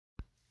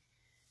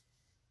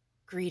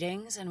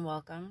Greetings and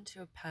welcome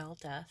to a Pile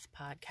Death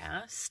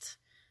podcast.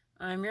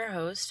 I'm your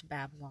host,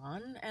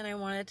 Babylon, and I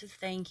wanted to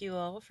thank you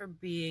all for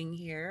being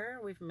here.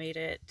 We've made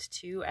it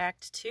to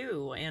Act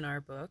 2 in our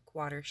book,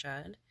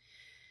 Watershed.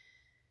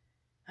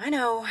 I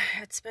know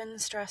it's been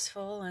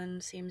stressful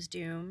and seems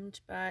doomed,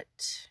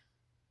 but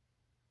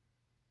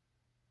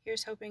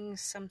here's hoping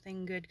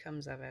something good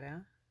comes of it,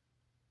 huh?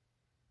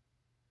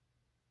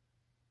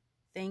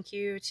 Thank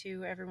you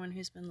to everyone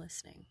who's been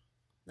listening.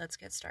 Let's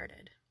get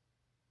started.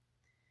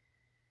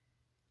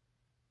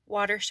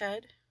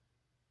 Watershed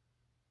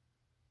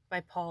by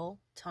Paul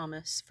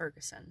Thomas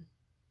Ferguson.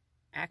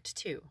 Act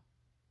 2.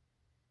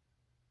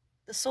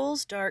 The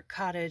soul's dark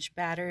cottage,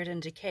 battered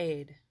and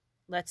decayed,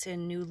 lets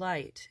in new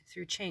light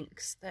through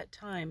chinks that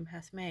time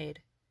hath made.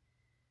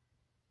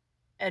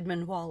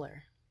 Edmund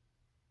Waller.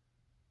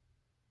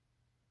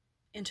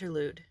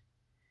 Interlude.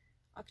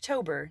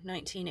 October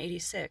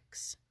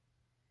 1986.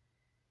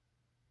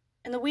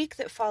 In the week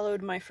that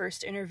followed my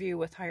first interview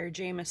with Hire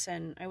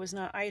Jameson, I was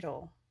not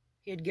idle.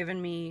 He had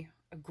given me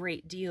a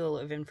great deal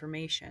of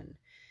information,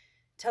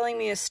 telling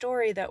me a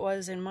story that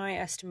was, in my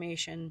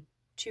estimation,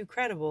 too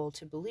credible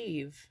to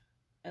believe,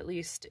 at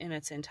least in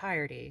its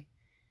entirety.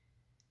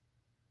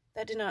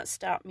 That did not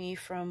stop me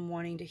from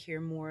wanting to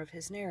hear more of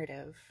his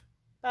narrative,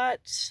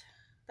 but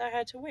that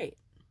had to wait.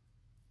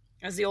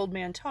 As the old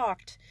man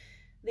talked,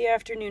 the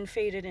afternoon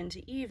faded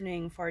into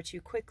evening far too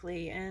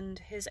quickly, and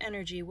his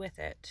energy with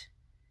it.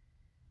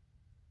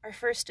 Our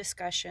first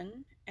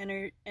discussion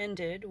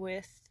ended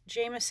with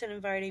Jameson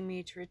inviting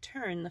me to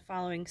return the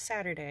following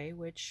Saturday,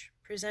 which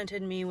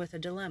presented me with a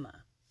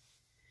dilemma.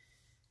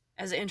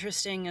 As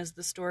interesting as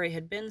the story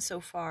had been so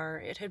far,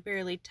 it had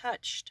barely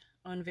touched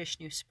on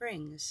Vishnu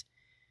Springs.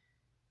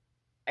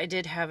 I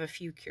did have a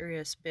few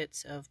curious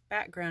bits of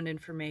background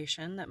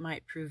information that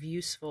might prove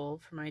useful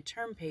for my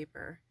term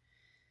paper.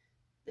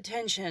 The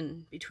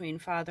tension between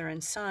father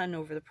and son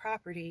over the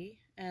property,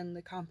 and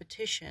the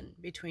competition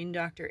between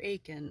Dr.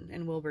 Aiken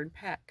and Wilbur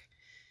Peck,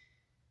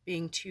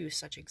 being two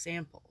such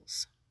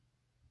examples.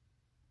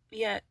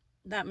 Yet,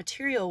 that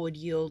material would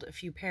yield a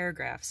few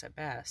paragraphs at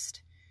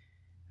best.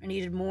 I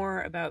needed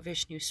more about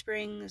Vishnu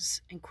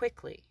Springs, and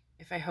quickly,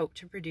 if I hoped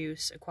to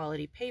produce a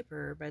quality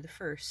paper by the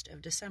 1st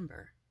of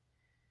December.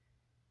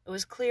 It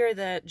was clear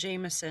that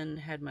Jameson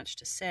had much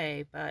to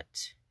say,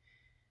 but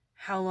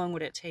how long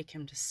would it take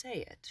him to say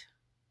it?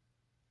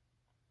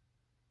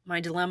 My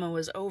dilemma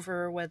was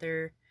over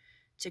whether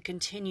to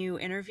continue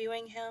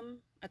interviewing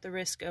him at the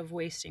risk of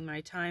wasting my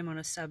time on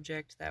a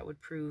subject that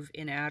would prove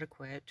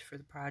inadequate for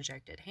the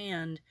project at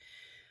hand,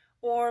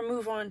 or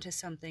move on to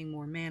something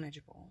more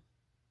manageable.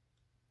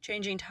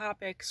 Changing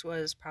topics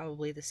was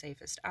probably the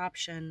safest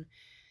option,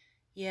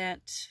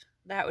 yet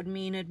that would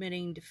mean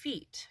admitting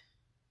defeat.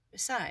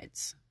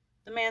 Besides,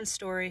 the man's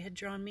story had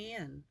drawn me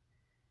in.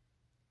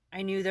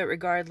 I knew that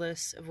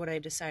regardless of what I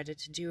decided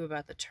to do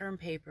about the term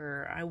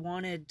paper, I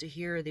wanted to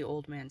hear the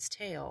old man's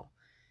tale,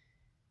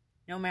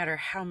 no matter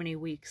how many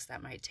weeks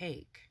that might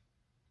take.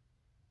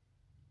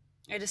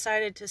 I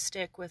decided to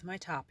stick with my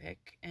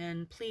topic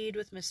and plead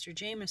with Mr.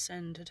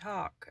 Jameson to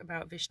talk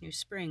about Vishnu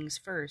Springs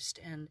first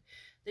and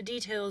the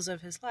details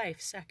of his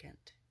life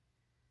second.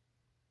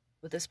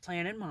 With this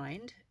plan in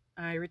mind,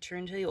 I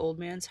returned to the old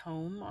man's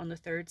home on the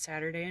 3rd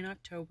Saturday in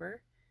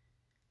October,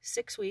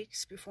 6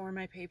 weeks before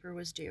my paper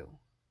was due.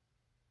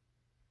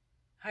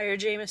 Hire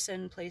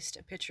Jameson placed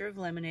a pitcher of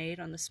lemonade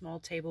on the small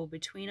table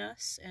between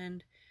us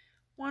and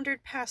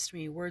wandered past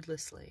me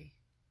wordlessly.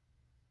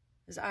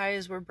 His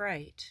eyes were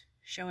bright,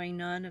 showing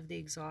none of the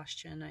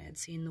exhaustion I had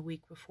seen the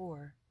week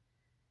before.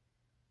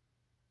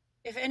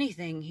 If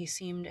anything, he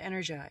seemed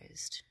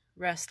energized,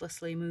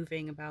 restlessly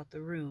moving about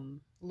the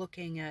room,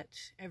 looking at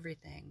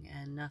everything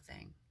and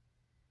nothing.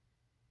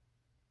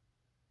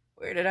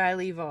 Where did I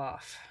leave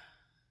off?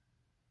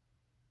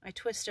 I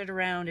twisted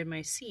around in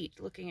my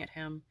seat, looking at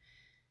him,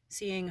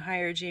 seeing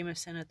Hire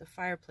Jameson at the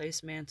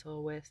fireplace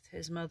mantel with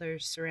his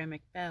mother's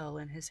ceramic bell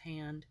in his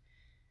hand.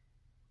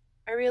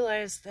 I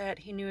realized that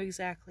he knew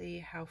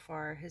exactly how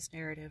far his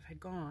narrative had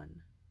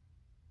gone.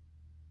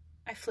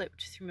 I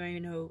flipped through my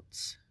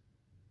notes.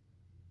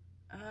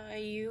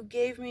 You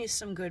gave me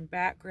some good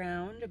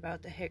background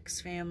about the Hicks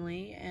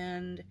family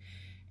and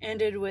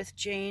ended with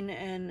Jane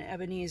and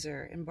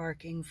Ebenezer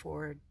embarking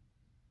for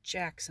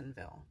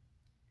Jacksonville.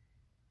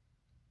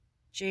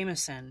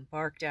 Jameson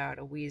barked out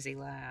a wheezy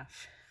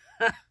laugh.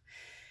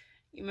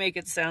 You make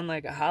it sound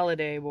like a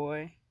holiday,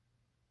 boy.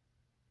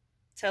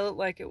 Tell it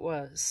like it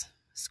was.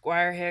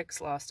 Squire Hicks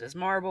lost his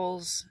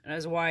marbles, and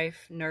his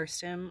wife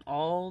nursed him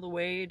all the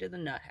way to the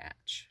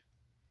nuthatch.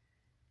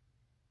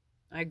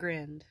 I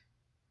grinned,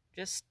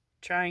 just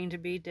trying to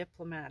be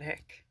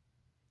diplomatic.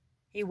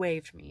 He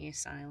waved me,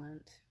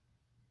 silent.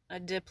 A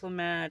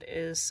diplomat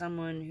is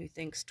someone who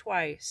thinks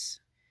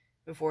twice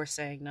before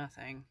saying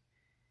nothing.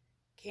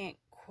 Can't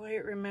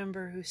quite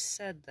remember who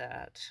said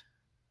that.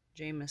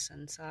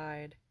 Jameson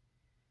sighed.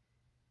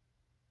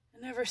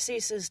 It never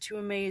ceases to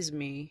amaze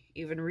me,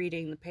 even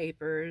reading the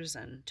papers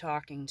and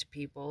talking to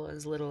people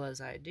as little as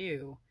I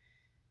do,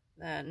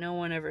 that no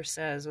one ever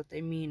says what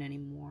they mean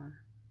anymore.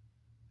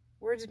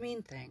 Words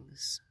mean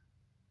things,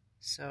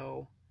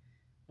 so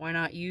why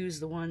not use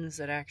the ones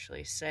that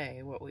actually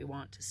say what we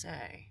want to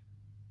say?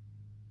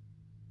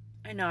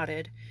 I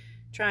nodded,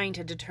 trying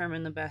to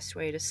determine the best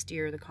way to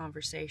steer the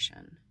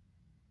conversation.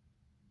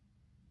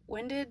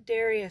 When did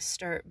Darius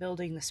start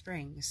building the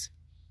springs?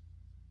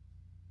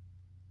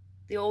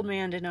 The old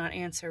man did not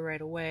answer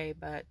right away,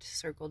 but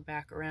circled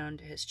back around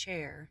to his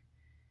chair,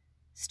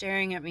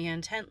 staring at me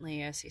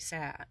intently as he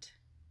sat.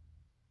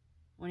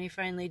 When he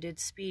finally did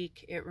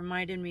speak, it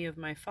reminded me of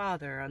my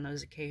father on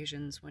those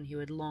occasions when he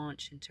would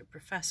launch into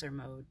professor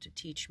mode to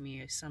teach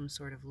me some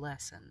sort of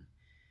lesson.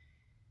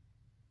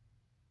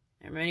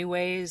 There are many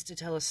ways to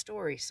tell a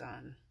story,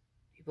 son.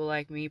 People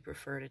like me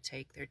prefer to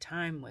take their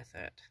time with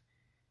it,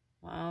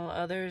 while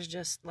others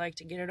just like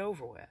to get it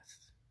over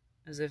with,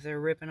 as if they're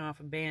ripping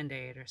off a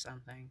Band-Aid or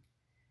something.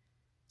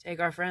 Take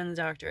our friend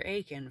Dr.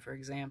 Aiken, for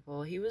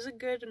example. He was a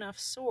good enough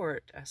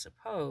sort, I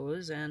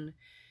suppose, and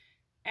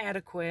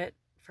adequate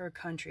for a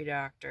country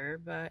doctor,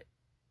 but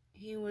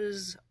he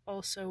was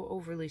also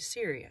overly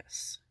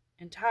serious,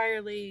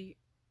 entirely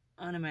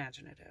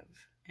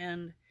unimaginative,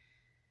 and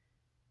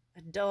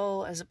a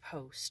dull as a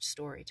post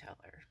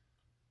storyteller.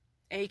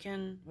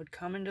 Aiken would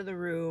come into the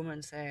room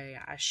and say,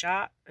 "I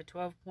shot a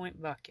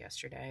 12-point buck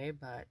yesterday,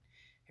 but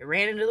it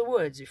ran into the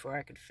woods before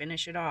I could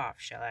finish it off.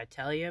 Shall I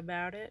tell you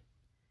about it?"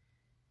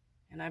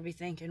 And I'd be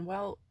thinking,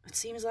 well, it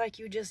seems like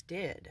you just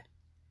did.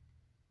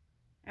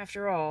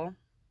 After all,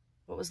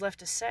 what was left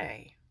to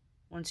say?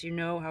 Once you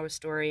know how a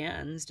story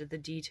ends, did the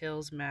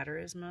details matter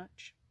as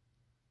much?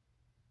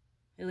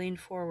 He leaned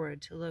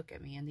forward to look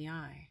at me in the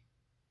eye.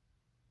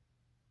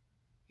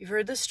 You've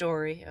heard the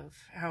story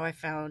of how I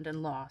found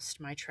and lost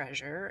my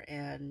treasure,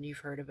 and you've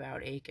heard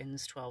about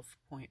Aiken's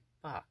 12-point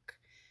buck.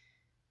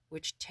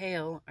 Which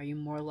tale are you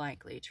more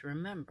likely to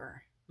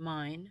remember,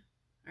 mine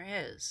or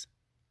his?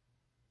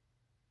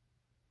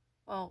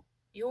 Well,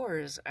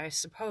 yours, I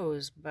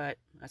suppose, but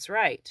that's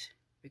right,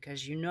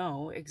 because you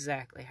know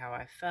exactly how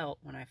I felt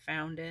when I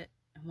found it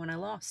and when I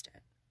lost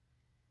it.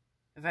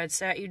 If I'd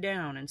sat you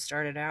down and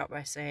started out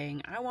by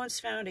saying, "I once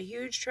found a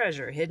huge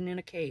treasure hidden in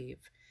a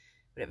cave,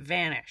 but it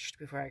vanished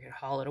before I could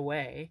haul it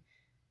away,"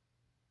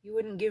 you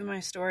wouldn't give my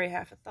story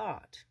half a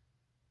thought.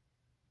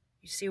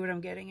 You see what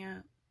I'm getting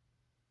at?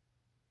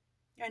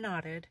 I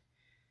nodded,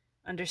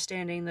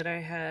 understanding that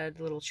I had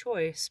little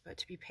choice but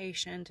to be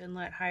patient and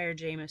let Higher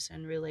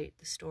Jameson relate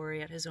the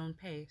story at his own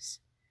pace.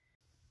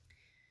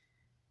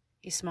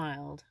 He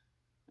smiled.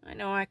 I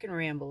know I can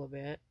ramble a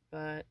bit,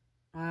 but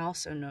I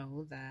also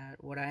know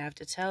that what I have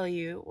to tell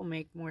you will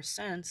make more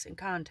sense in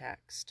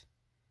context.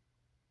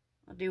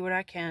 I'll do what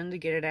I can to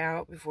get it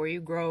out before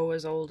you grow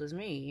as old as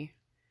me,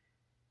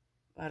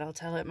 but I'll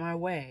tell it my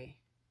way,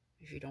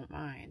 if you don't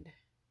mind.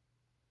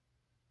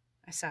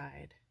 I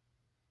sighed.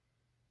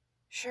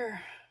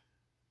 Sure.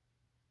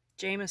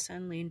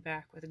 Jameson leaned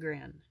back with a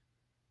grin.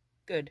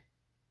 Good.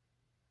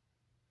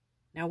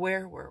 Now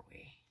where were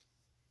we?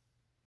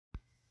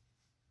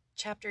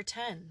 Chapter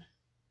 10.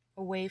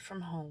 Away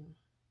from Home.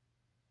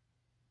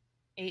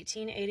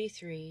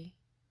 1883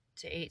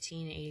 to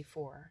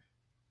 1884.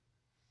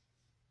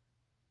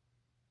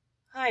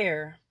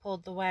 Higher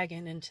pulled the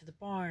wagon into the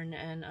barn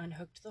and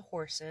unhooked the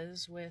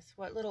horses with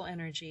what little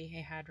energy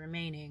he had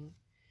remaining.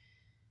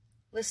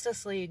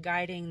 Listlessly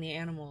guiding the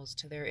animals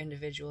to their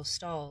individual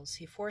stalls,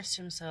 he forced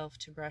himself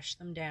to brush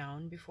them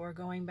down before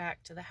going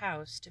back to the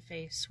house to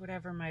face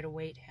whatever might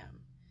await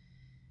him.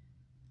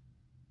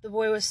 The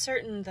boy was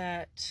certain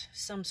that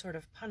some sort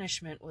of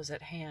punishment was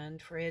at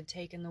hand, for he had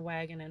taken the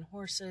wagon and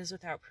horses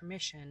without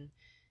permission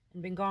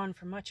and been gone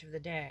for much of the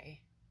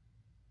day.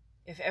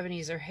 If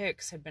Ebenezer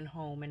Hicks had been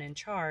home and in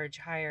charge,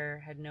 Higher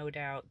had no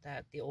doubt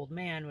that the old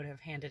man would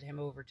have handed him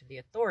over to the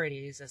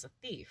authorities as a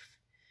thief.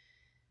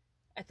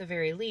 At the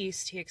very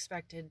least, he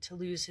expected to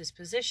lose his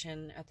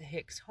position at the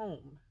Hicks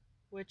home,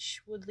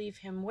 which would leave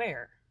him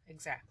where,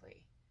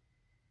 exactly?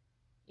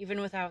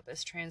 Even without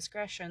this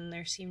transgression,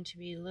 there seemed to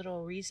be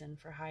little reason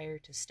for Higher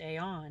to stay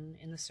on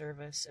in the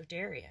service of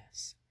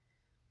Darius,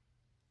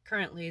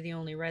 currently the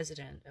only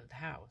resident of the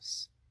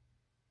house.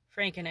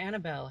 Frank and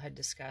Annabelle had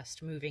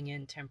discussed moving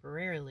in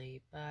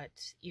temporarily,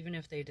 but even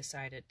if they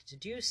decided to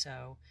do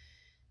so,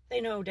 they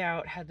no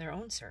doubt had their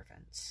own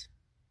servants.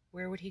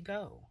 Where would he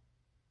go?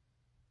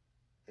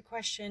 The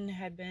question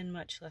had been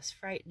much less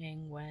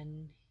frightening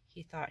when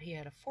he thought he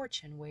had a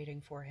fortune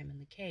waiting for him in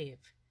the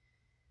cave.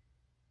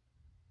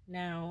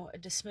 Now, a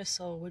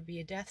dismissal would be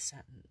a death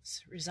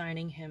sentence,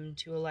 resigning him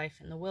to a life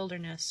in the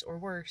wilderness, or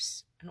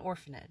worse, an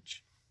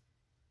orphanage.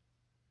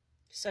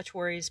 Such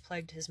worries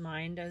plagued his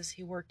mind as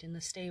he worked in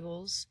the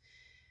stables,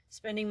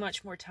 spending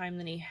much more time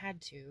than he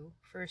had to,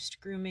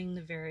 first grooming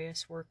the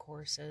various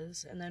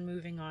workhorses and then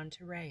moving on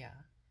to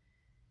Rhea.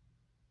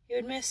 He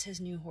would miss his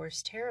new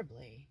horse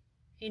terribly.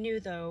 He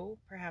knew, though,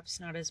 perhaps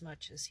not as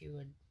much as he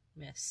would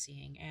miss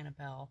seeing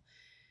Annabelle,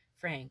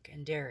 Frank,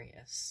 and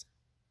Darius.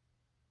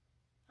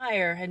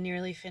 Higher had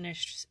nearly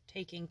finished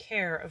taking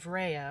care of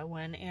Rhea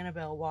when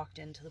Annabelle walked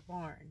into the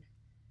barn.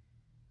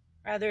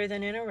 Rather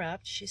than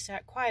interrupt, she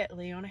sat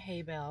quietly on a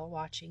hay bale,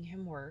 watching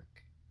him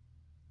work.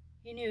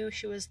 He knew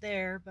she was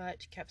there,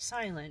 but kept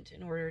silent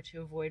in order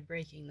to avoid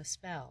breaking the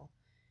spell.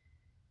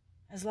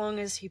 As long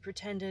as he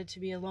pretended to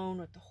be alone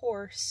with the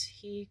horse,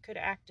 he could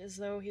act as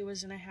though he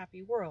was in a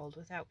happy world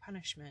without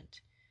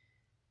punishment,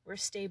 where a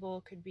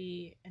stable could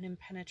be an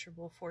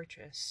impenetrable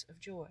fortress of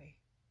joy.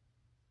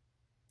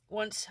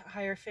 Once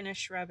Hire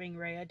finished rubbing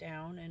Rhea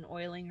down and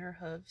oiling her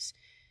hooves,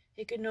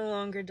 he could no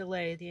longer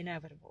delay the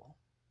inevitable.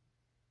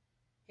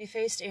 He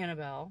faced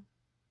Annabelle,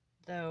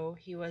 though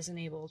he wasn't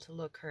able to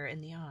look her in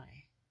the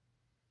eye.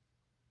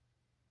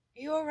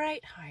 "Are you all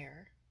right,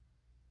 Hire?"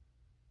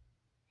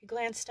 He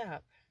glanced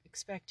up,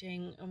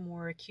 expecting a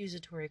more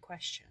accusatory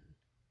question.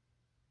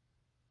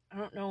 "I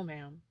don't know,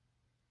 ma'am."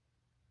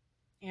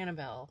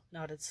 Annabelle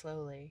nodded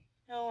slowly.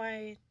 "No,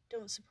 I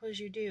don't suppose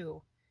you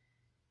do.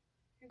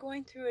 You're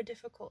going through a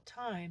difficult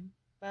time,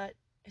 but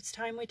it's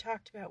time we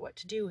talked about what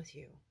to do with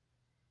you."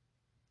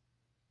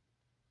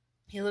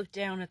 He looked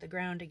down at the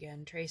ground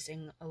again,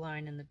 tracing a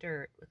line in the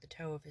dirt with the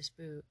toe of his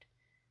boot.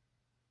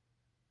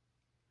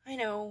 "I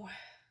know."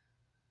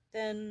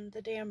 Then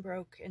the dam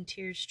broke and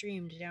tears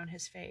streamed down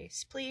his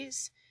face.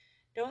 "Please,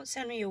 don't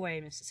send me away,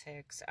 Mrs.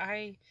 Hicks.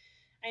 I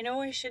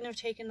know I shouldn't have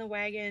taken the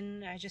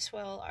wagon. I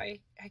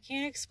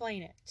can't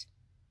explain it."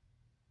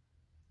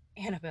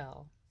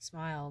 Annabelle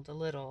smiled a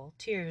little,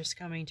 tears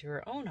coming to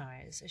her own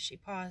eyes as she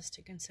paused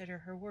to consider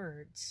her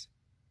words.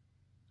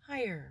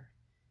 "Hire,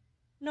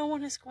 no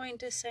one is going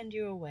to send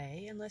you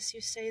away unless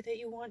you say that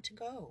you want to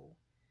go.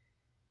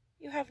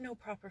 You have no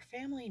proper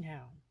family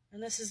now,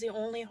 and this is the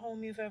only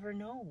home you've ever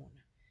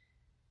known.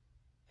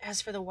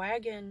 As for the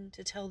wagon,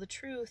 to tell the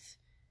truth,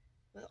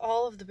 with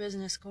all of the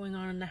business going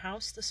on in the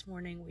house this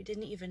morning, we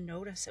didn't even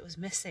notice it was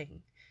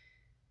missing.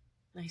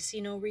 I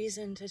see no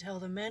reason to tell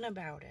the men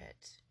about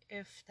it,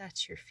 if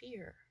that's your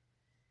fear."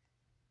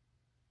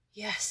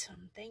 "Yes,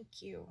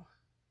 thank you."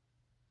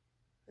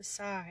 The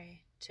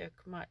sigh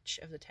took much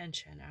of the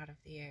tension out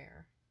of the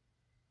air.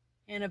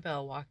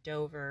 Annabelle walked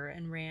over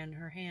and ran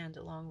her hand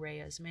along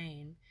Rhea's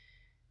mane,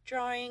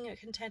 drawing a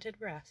contented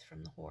breath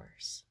from the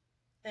horse.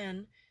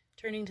 Then,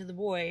 turning to the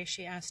boy,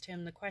 she asked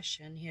him the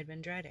question he had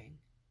been dreading.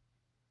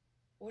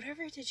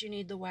 "Whatever did you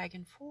need the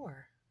wagon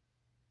for?"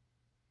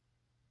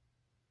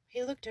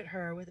 He looked at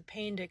her with a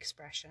pained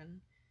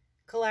expression,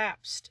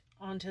 collapsed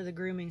onto the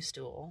grooming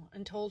stool,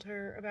 and told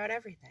her about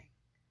everything.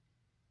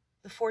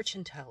 The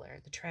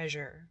fortune-teller, the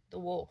treasure, the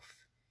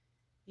wolf,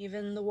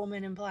 even the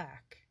woman in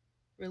black.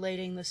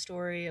 Relating the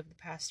story of the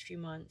past few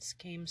months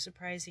came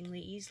surprisingly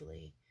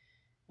easily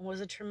and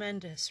was a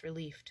tremendous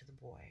relief to the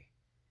boy.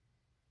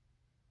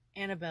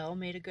 Annabelle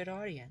made a good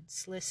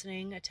audience,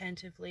 listening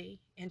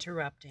attentively,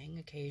 interrupting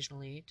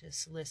occasionally to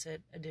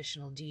solicit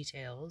additional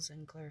details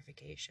and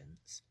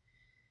clarifications.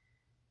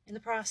 In the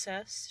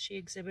process, she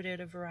exhibited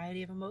a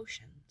variety of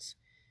emotions: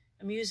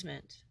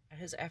 amusement at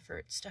his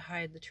efforts to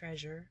hide the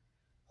treasure,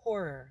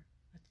 horror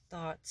at the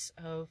thoughts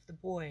of the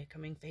boy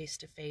coming face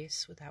to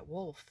face with that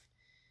wolf,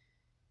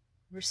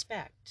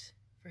 respect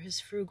for his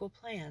frugal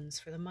plans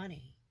for the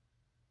money.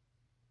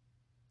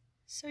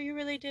 "So you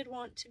really did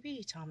want to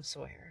be Tom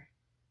Sawyer?"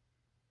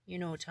 You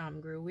know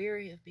Tom grew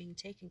weary of being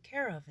taken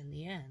care of in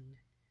the end.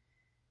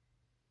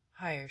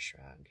 Hire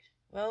shrugged.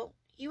 "Well,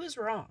 he was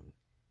wrong.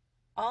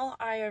 All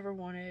I ever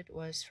wanted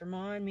was for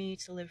Ma and me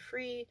to live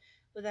free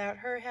without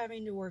her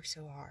having to work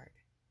so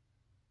hard.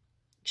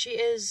 She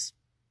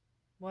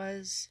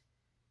was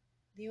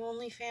the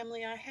only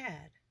family I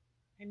had.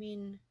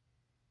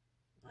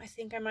 I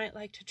think I might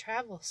like to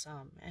travel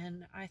some,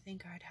 and I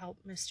think I'd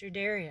help Mr.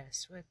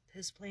 Darius with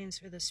his plans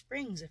for the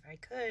springs if I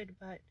could,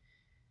 but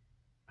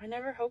I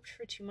never hoped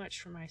for too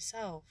much for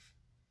myself.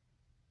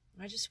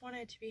 I just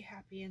wanted to be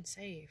happy and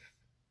safe."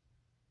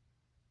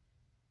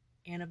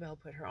 Annabelle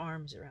put her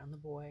arms around the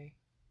boy.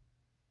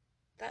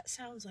 "That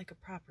sounds like a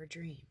proper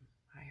dream,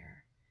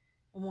 Hire.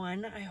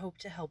 One I hope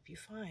to help you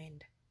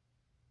find."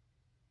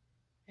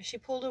 As she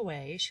pulled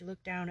away, she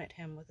looked down at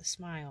him with a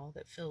smile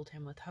that filled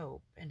him with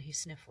hope, and he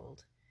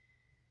sniffled.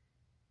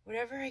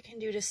 "Whatever I can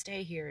do to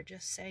stay here,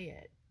 just say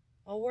it.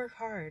 I'll work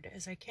hard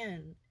as I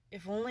can,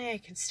 if only I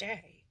can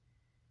stay."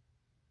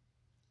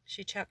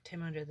 She chucked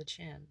him under the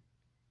chin.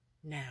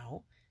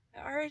 "Now, I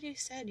already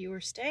said you were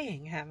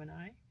staying, haven't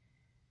I?"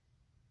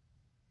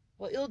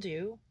 "What you'll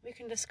do, we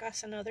can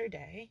discuss another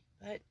day,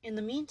 but in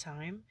the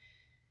meantime,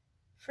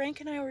 Frank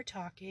and I were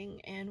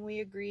talking, and we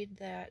agreed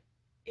that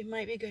it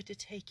might be good to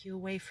take you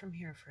away from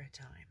here for a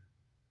time."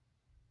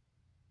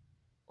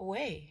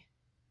 "Away?"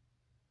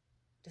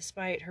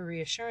 Despite her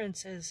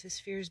reassurances, his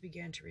fears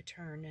began to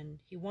return, and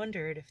he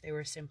wondered if they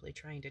were simply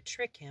trying to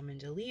trick him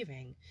into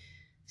leaving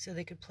so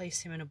they could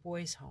place him in a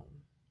boys'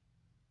 home.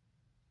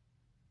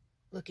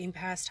 Looking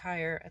past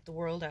Hire at the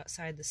world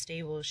outside the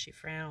stables, she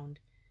frowned.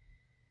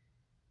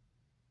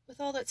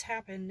 "With all that's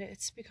happened,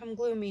 it's become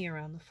gloomy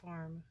around the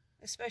farm,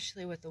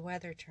 especially with the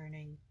weather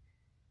turning.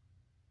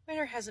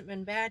 Winter hasn't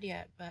been bad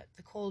yet, but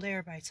the cold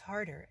air bites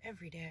harder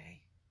every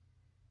day."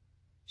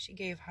 She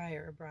gave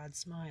Hire a broad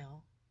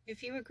smile.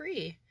 "If you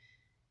agree,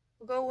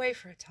 we'll go away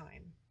for a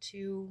time,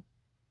 to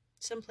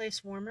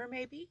Someplace warmer,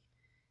 maybe?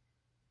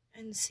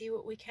 And see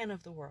what we can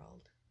of the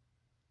world.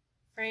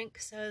 Frank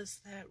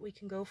says that we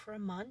can go for a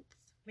month,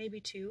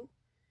 maybe 2.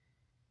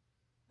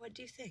 What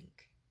do you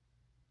think?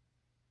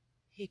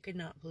 He could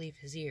not believe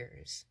his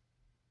ears.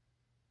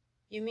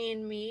 You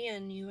mean me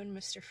and you and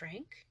Mr.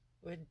 Frank?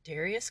 Would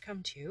Darius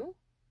come too?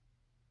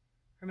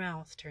 Her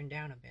mouth turned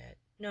down a bit.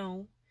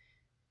 No,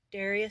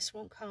 Darius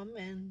won't come,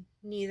 and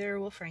neither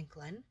will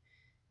Franklin.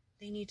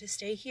 They need to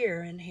stay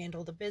here and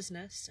handle the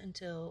business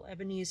until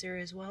Ebenezer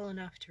is well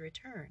enough to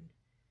return.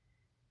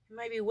 It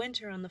might be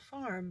winter on the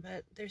farm,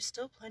 but there's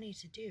still plenty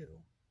to do.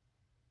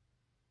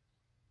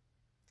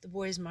 The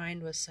boy's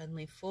mind was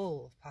suddenly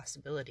full of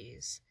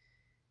possibilities.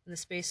 In the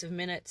space of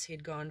minutes he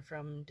had gone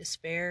from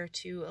despair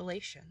to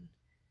elation,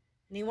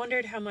 and he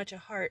wondered how much a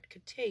heart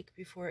could take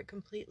before it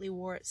completely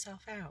wore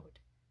itself out.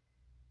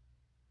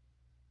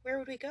 Where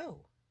would we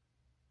go?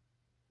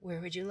 Where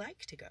would you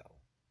like to go?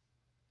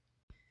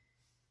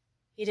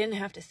 He didn't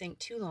have to think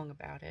too long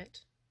about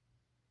it.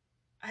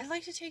 I'd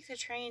like to take the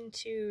train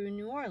to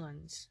New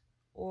Orleans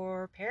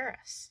or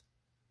Paris.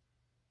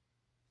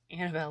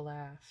 Annabelle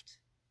laughed.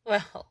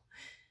 Well,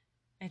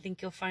 I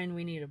think you'll find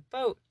we need a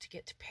boat to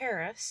get to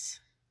Paris.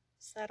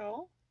 Is that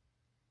all?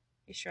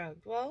 He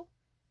shrugged. Well,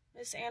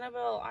 Miss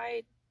Annabelle,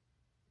 I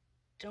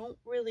don't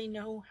really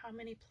know how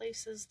many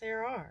places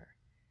there are.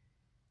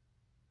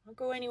 I'll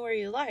go anywhere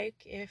you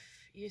like if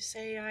you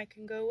say I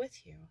can go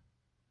with you.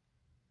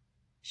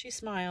 She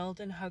smiled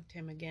and hugged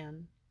him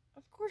again.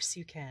 Of course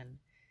you can.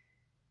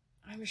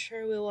 I'm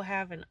sure we will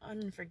have an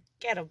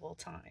unforgettable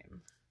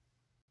time.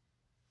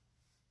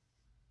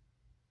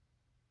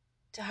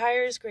 To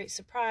Hire's great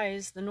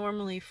surprise, the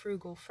normally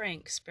frugal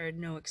Frank spared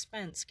no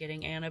expense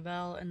getting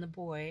Annabelle and the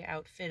boy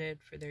outfitted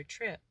for their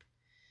trip,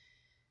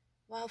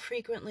 while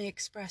frequently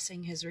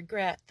expressing his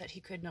regret that he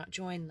could not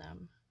join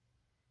them.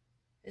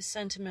 His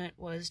sentiment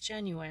was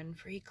genuine,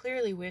 for he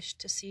clearly wished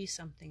to see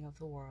something of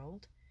the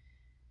world.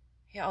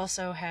 He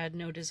also had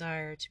no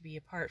desire to be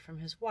apart from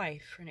his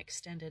wife for an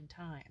extended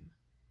time.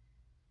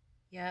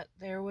 Yet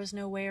there was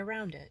no way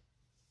around it.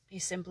 He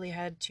simply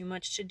had too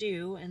much to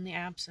do in the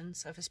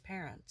absence of his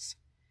parents.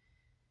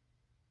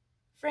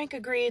 Frank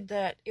agreed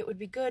that it would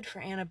be good for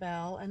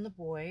Annabelle and the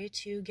boy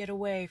to get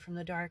away from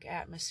the dark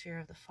atmosphere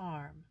of the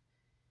farm,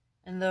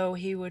 and though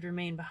he would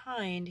remain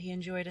behind, he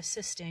enjoyed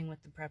assisting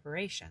with the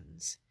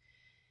preparations.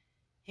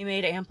 He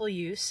made ample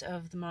use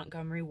of the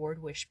Montgomery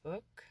Ward wish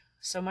book,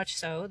 so much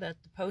so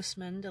that the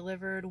postman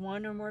delivered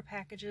 1 or more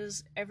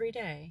packages every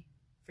day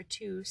for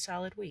 2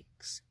 solid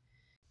weeks.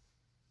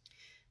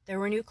 There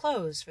were new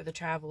clothes for the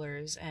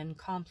travelers and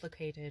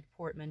complicated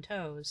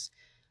portmanteaus,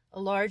 a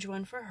large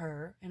one for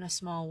her and a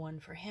small one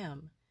for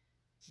him,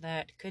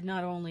 that could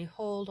not only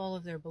hold all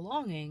of their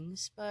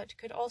belongings, but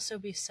could also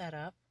be set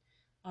up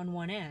on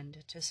one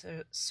end to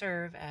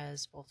serve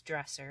as both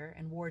dresser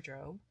and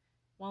wardrobe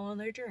while on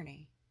their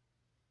journey.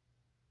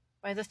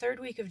 By the 3rd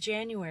week of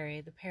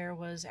January, the pair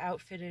was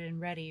outfitted and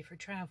ready for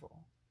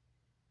travel.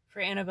 For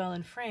Annabelle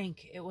and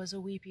Frank, it was a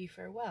weepy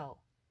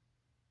farewell.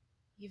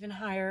 Even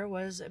Hire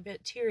was a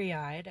bit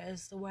teary-eyed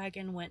as the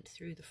wagon went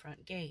through the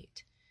front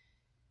gate.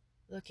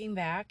 Looking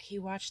back, he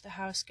watched the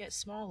house get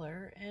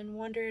smaller and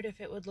wondered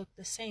if it would look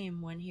the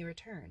same when he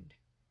returned.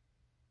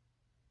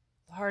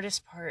 The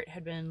hardest part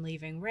had been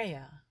leaving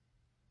Rhea.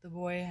 The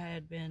boy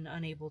had been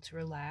unable to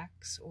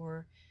relax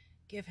or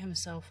give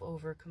himself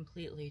over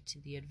completely to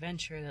the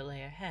adventure that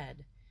lay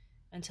ahead,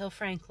 until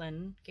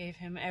Franklin gave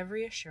him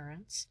every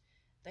assurance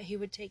that he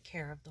would take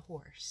care of the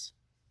horse.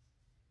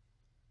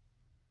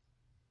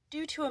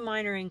 Due to a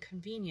minor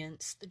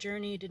inconvenience, the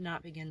journey did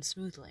not begin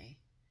smoothly.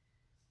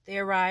 They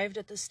arrived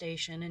at the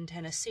station in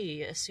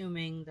Tennessee,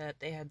 assuming that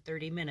they had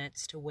 30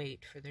 minutes to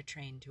wait for their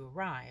train to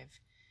arrive.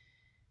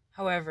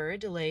 However,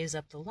 delays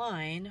up the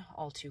line,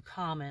 all too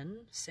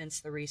common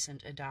since the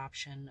recent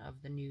adoption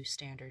of the new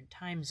standard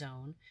time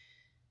zone,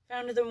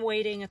 found them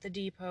waiting at the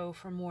depot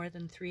for more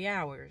than 3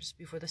 hours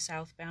before the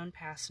southbound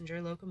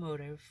passenger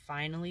locomotive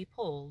finally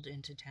pulled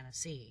into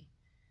Tennessee.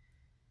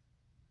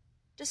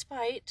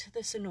 Despite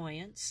this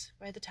annoyance,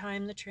 by the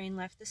time the train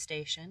left the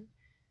station,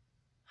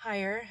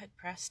 Hire had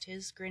pressed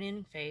his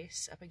grinning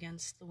face up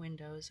against the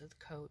windows of the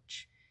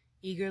coach,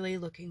 eagerly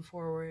looking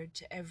forward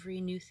to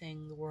every new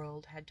thing the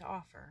world had to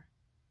offer.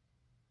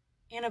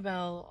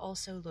 Annabelle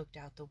also looked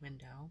out the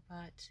window,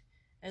 but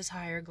as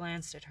Hire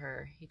glanced at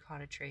her, he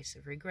caught a trace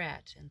of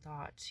regret and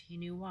thought he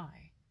knew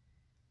why.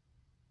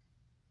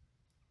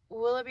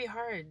 Will it be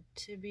hard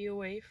to be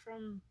away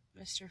from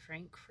Mr.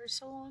 Frank for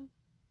so long?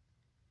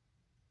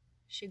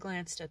 She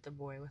glanced at the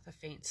boy with a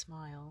faint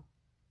smile.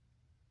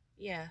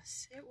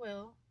 Yes, it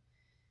will.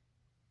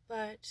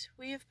 But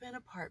we have been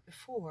apart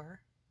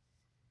before.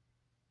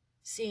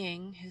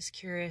 Seeing his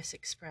curious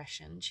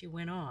expression, she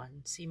went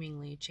on,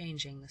 seemingly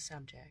changing the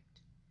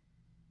subject.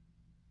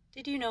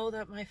 Did you know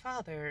that my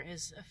father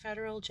is a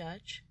federal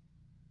judge?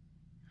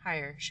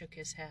 Hire shook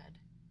his head.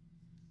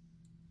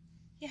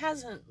 He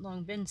hasn't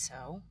long been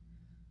so.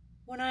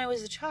 When I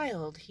was a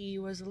child, he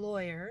was a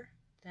lawyer,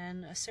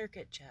 then a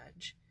circuit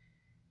judge.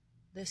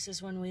 This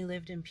is when we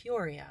lived in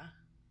Peoria.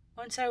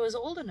 Once I was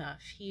old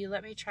enough, he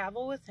let me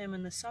travel with him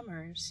in the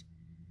summers.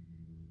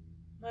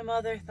 My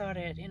mother thought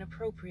it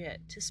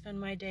inappropriate to spend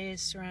my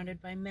days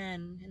surrounded by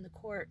men in the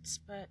courts,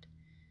 but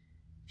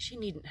she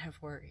needn't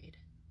have worried.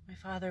 My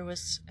father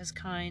was as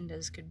kind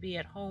as could be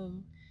at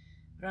home,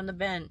 but on the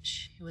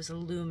bench he was a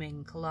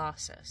looming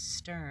colossus,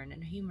 stern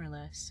and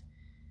humorless.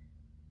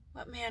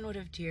 What man would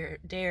have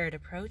dared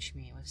approach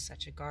me with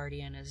such a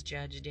guardian as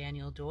Judge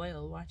Daniel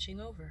Doyle watching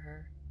over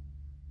her?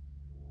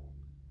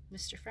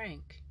 Mr.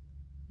 Frank.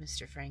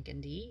 Mr. Frank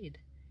indeed.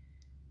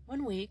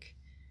 One week,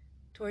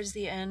 towards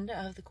the end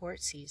of the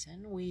court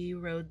season, we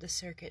rode the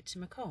circuit to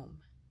Macomb.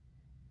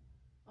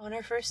 On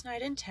our first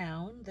night in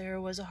town, there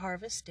was a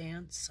harvest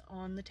dance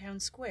on the town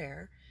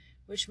square,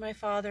 which my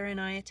father and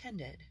I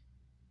attended.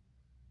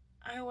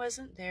 I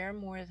wasn't there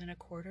more than a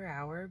quarter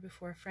hour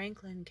before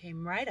Franklin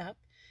came right up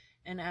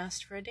and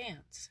asked for a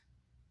dance.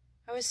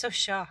 I was so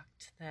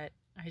shocked that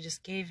I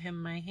just gave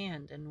him my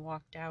hand and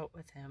walked out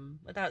with him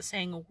without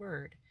saying a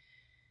word.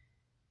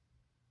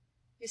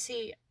 You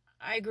see,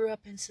 I grew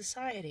up in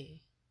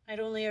society. I'd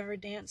only ever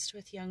danced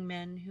with young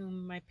men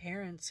whom my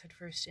parents had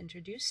first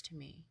introduced to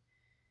me,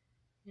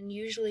 and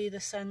usually the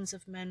sons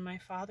of men my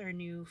father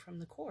knew from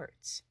the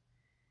courts.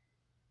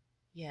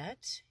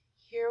 Yet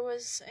here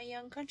was a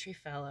young country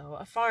fellow,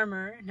 a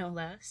farmer no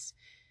less,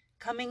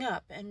 coming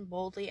up and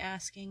boldly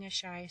asking a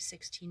shy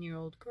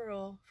 16-year-old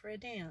girl for a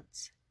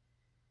dance.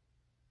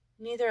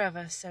 Neither of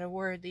us said a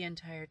word the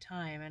entire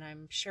time, and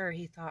I'm sure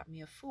he thought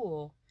me a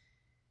fool,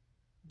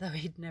 though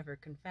he'd never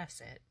confess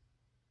it.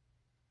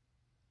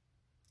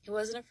 "You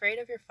wasn't afraid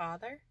of your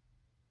father?"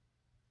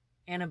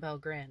 Annabelle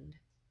grinned.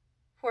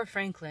 Poor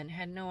Franklin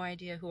had no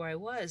idea who I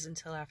was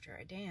until after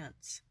our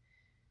dance.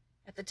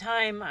 At the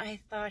time, I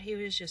thought he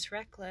was just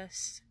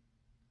reckless,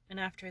 and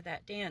after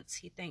that dance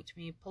he thanked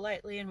me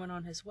politely and went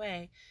on his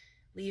way,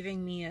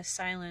 leaving me as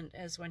silent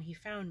as when he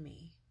found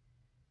me.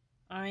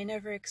 I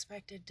never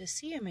expected to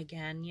see him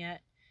again,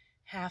 yet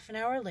half an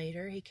hour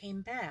later he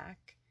came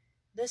back,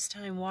 this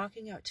time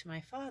walking out to my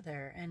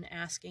father and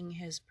asking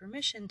his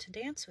permission to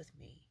dance with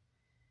me.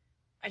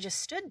 I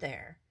just stood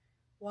there,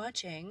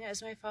 watching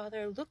as my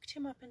father looked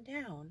him up and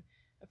down,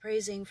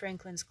 appraising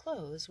Franklin's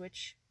clothes,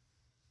 which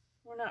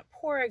were not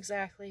poor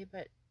exactly,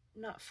 but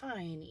not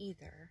fine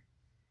either.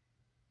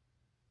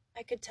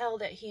 I could tell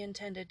that he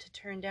intended to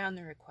turn down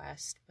the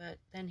request, but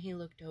then he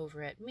looked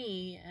over at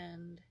me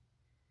and,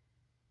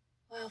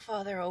 well,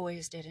 father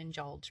always did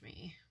indulge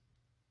me.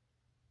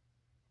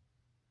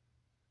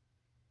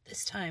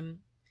 This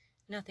time,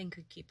 nothing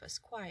could keep us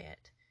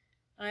quiet.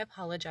 I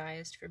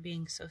apologized for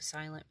being so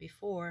silent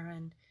before,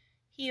 and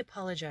he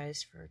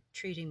apologized for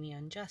treating me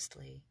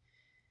unjustly.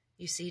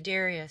 You see,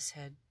 Darius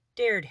had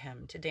dared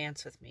him to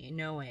dance with me,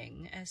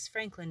 knowing, as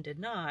Franklin did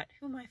not,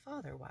 who my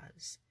father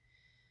was.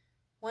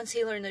 Once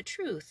he learned the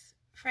truth,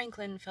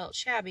 Franklin felt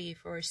shabby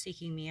for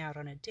seeking me out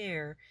on a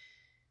dare,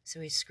 so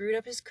he screwed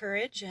up his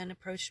courage and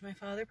approached my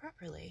father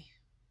properly.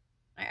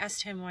 I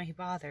asked him why he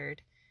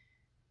bothered,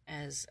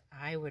 as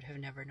I would have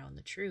never known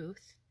the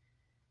truth.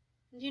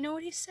 And you know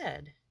what he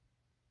said?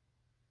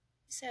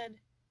 He said,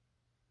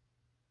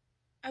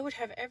 "I would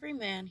have every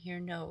man here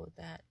know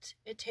that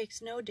it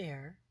takes no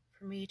dare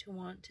for me to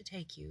want to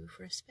take you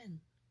for a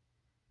spin."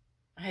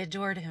 I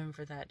adored him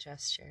for that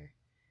gesture.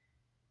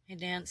 I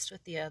danced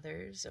with the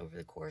others over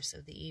the course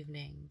of the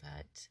evening,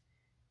 but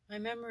my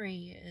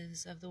memory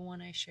is of the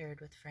one I shared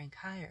with Frank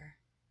Heyer.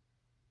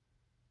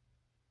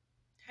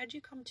 "How'd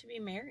you come to be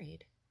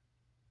married?"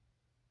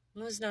 It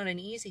was not an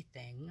easy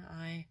thing.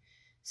 I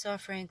saw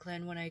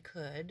Franklin when I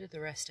could the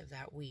rest of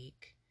that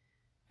week.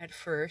 At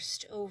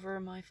first over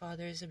my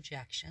father's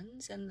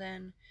objections, and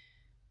then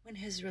with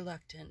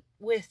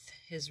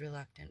his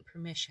reluctant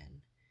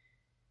permission.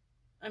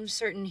 I'm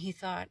certain he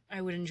thought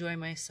I would enjoy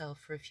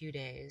myself for a few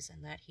days,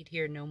 and that he'd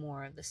hear no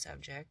more of the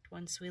subject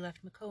once we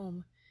left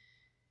Macomb.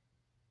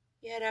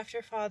 Yet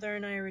after father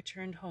and I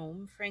returned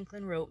home,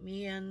 Franklin wrote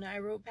me, and I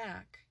wrote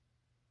back.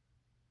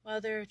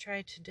 Mother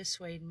tried to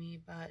dissuade me,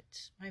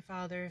 but my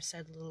father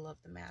said little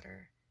of the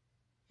matter.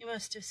 He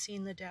must have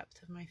seen the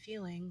depth of my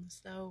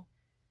feelings, though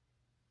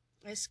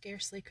I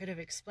scarcely could have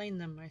explained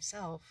them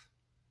myself.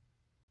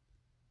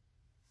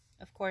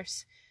 Of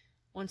course,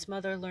 once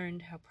Mother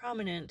learned how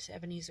prominent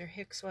Ebenezer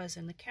Hicks was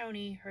in the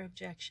county, her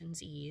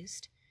objections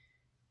eased.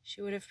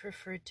 She would have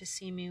preferred to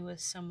see me with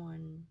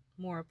someone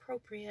more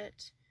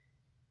appropriate,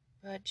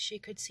 but she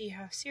could see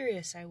how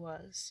serious I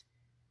was.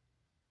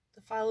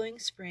 The following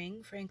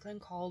spring, Franklin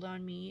called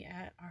on me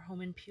at our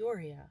home in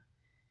Peoria,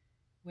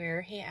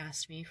 where he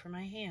asked me for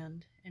my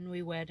hand, and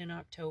we wed in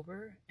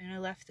October, and I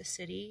left the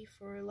city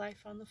for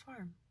life on the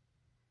farm.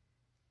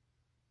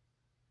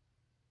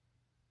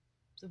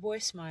 The boy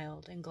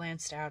smiled and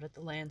glanced out at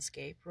the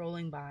landscape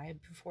rolling by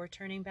before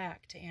turning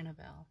back to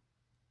Annabelle.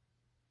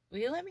 "Will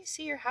you let me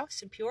see your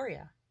house in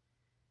Peoria?"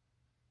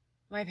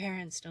 My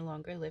parents no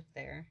longer lived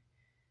there.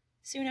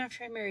 Soon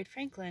after I married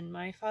Franklin,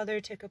 my father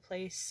took a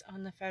place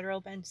on the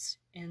federal bench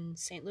in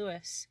St.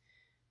 Louis.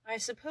 I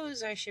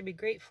suppose I should be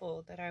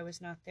grateful that I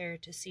was not there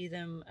to see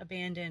them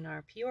abandon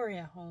our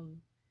Peoria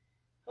home.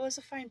 Oh, it's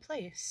a fine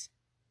place.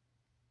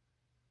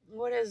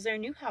 What is their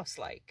new house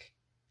like?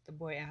 The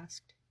boy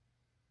asked.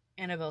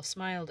 Annabel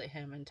smiled at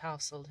him and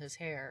tousled his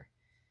hair.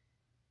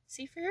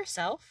 See for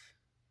yourself.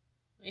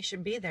 We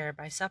should be there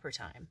by supper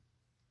time.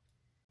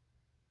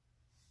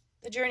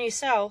 The journey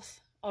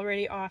south,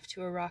 already off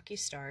to a rocky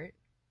start,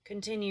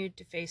 continued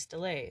to face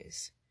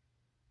delays.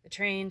 The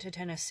train to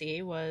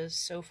Tennessee was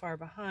so far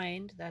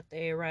behind that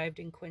they arrived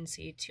in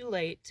Quincy too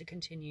late to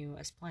continue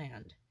as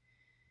planned.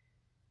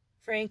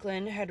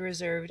 Franklin had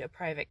reserved a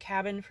private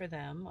cabin for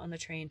them on the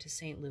train to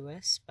St.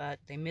 Louis, but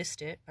they missed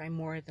it by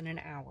more than an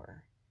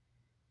hour.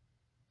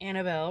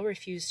 Annabel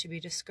refused to be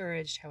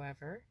discouraged,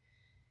 however.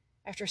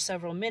 After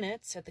several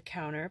minutes at the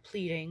counter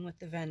pleading with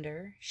the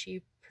vendor,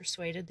 she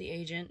persuaded the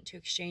agent to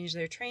exchange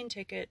their train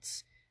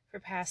tickets for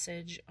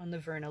passage on the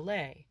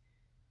Verna-Lay,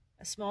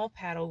 a small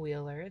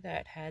paddle-wheeler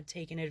that had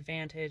taken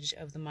advantage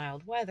of the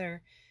mild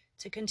weather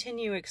to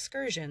continue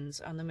excursions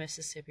on the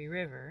Mississippi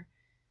River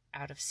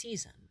out of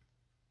season.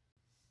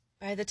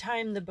 By the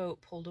time the boat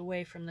pulled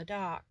away from the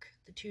dock,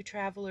 the two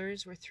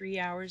travelers were 3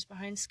 hours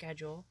behind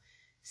schedule,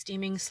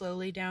 steaming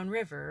slowly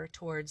downriver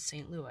towards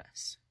St.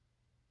 Louis.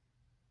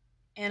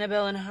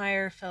 Annabel and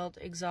Hire felt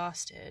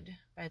exhausted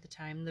by the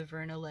time the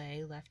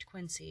Verna-Lay left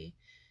Quincy,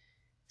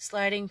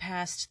 sliding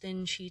past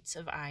thin sheets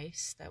of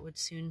ice that would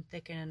soon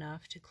thicken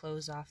enough to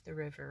close off the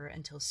river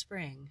until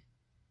spring.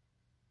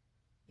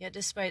 Yet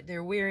despite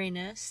their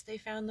weariness, they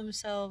found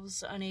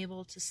themselves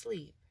unable to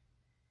sleep.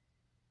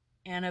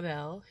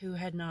 Annabel, who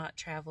had not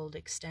traveled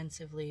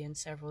extensively in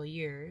several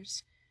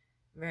years,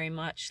 very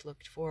much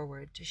looked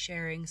forward to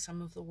sharing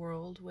some of the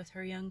world with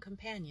her young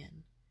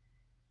companion.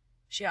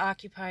 She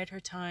occupied her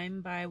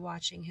time by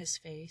watching his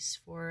face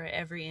for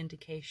every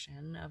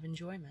indication of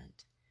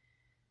enjoyment,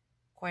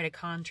 quite a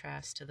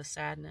contrast to the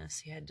sadness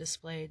he had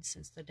displayed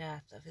since the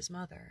death of his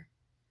mother.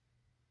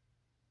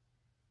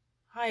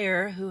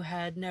 Hire, who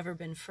had never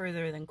been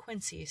further than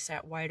Quincy,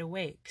 sat wide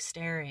awake,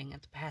 staring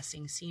at the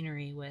passing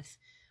scenery with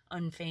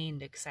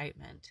unfeigned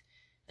excitement,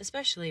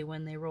 especially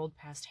when they rolled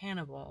past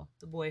Hannibal,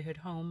 the boyhood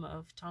home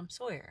of Tom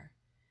Sawyer.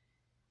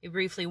 He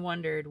briefly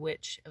wondered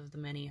which of the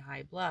many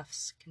high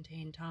bluffs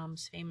contained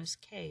Tom's famous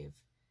cave,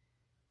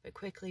 but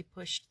quickly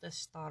pushed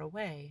this thought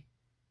away,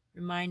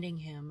 reminding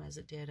him as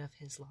it did of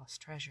his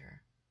lost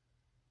treasure.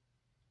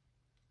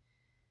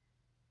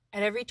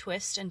 At every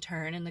twist and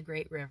turn in the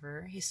great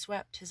river, he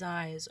swept his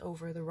eyes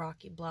over the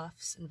rocky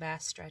bluffs and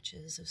vast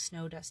stretches of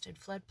snow-dusted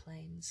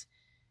floodplains,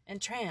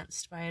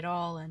 entranced by it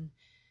all and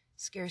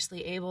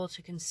scarcely able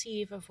to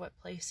conceive of what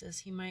places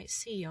he might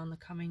see on the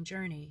coming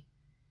journey.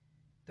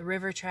 The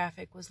river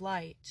traffic was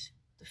light.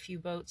 The few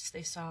boats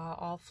they saw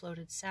all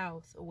floated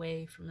south,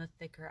 away from the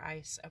thicker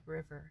ice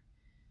upriver.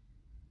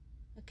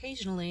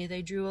 Occasionally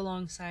they drew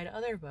alongside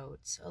other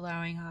boats,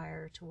 allowing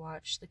Hire to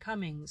watch the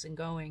comings and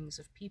goings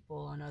of people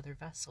on other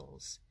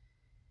vessels.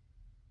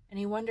 And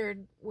he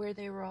wondered where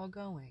they were all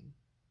going.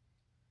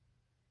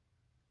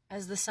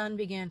 As the sun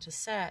began to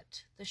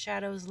set, the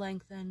shadows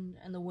lengthened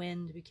and the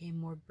wind became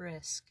more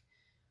brisk,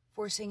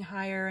 forcing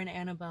Hire and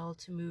Annabel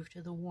to move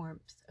to the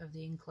warmth of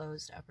the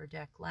enclosed upper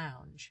deck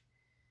lounge.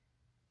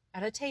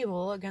 At a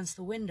table against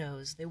the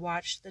windows, they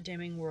watched the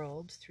dimming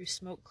world through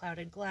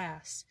smoke-clouded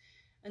glass,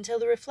 until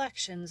the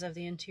reflections of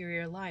the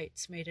interior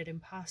lights made it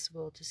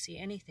impossible to see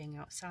anything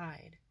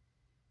outside.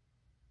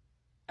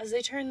 As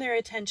they turned their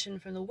attention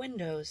from the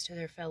windows to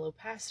their fellow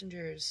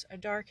passengers, a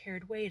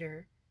dark-haired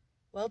waiter,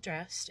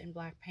 well-dressed in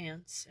black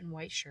pants and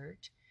white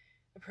shirt,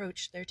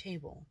 approached their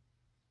table.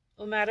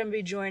 "Will Madam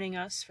be joining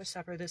us for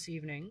supper this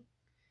evening?"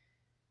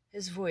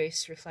 His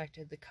voice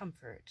reflected the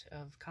comfort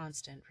of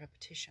constant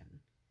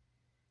repetition.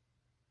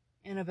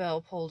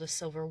 Annabel pulled a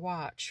silver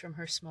watch from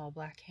her small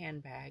black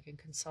handbag and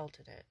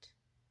consulted it.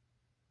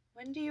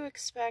 "When do you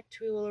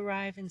expect we will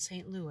arrive in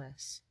St.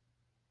 Louis?"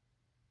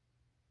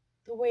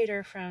 The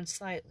waiter frowned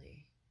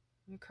slightly.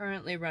 "We're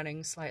currently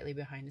running slightly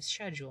behind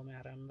schedule,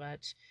 madam,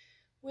 but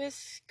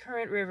with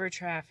current river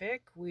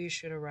traffic, we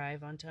should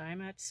arrive on time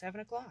at 7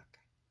 o'clock.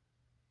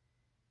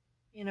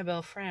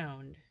 Annabel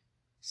frowned,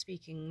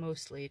 speaking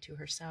mostly to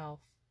herself.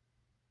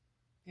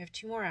 "We have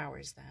 2 more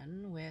hours,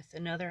 then, with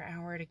another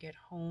hour to get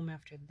home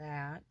after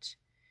that."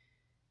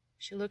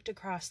 She looked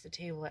across the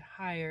table at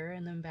Hire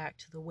and then back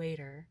to the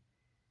waiter.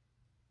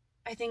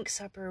 "I think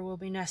supper will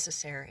be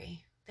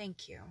necessary.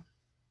 Thank you."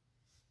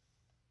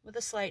 With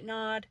a slight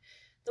nod,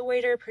 the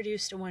waiter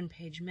produced a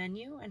 1-page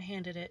menu and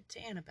handed it to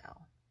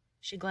Annabel.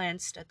 She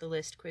glanced at the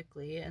list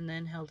quickly and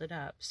then held it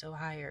up so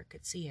Hire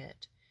could see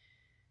it.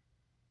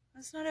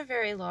 "It's not a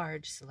very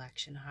large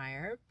selection,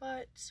 Hire,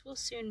 but we'll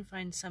soon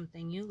find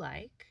something you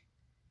like.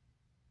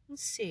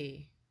 Let's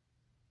see.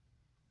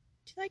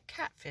 Do you like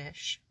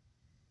catfish?"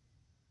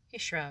 He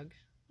shrugged.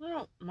 "I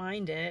don't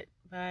mind it,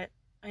 but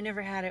I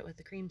never had it with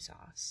the cream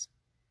sauce."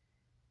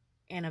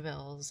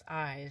 Annabel's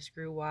eyes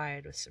grew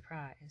wide with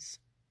surprise.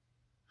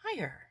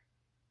 "Hire,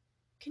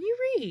 can you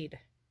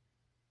read?"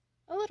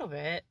 "A little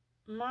bit.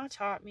 Ma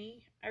taught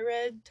me. I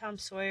read Tom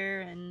Sawyer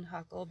and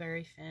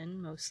Huckleberry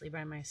Finn mostly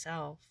by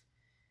myself.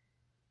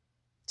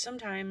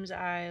 Sometimes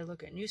I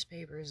look at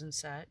newspapers and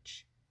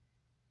such."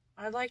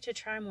 I'd like to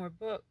try more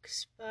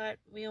books, but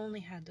we only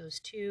had those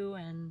 2,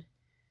 and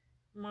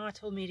Ma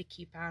told me to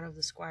keep out of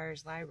the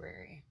squire's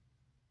library.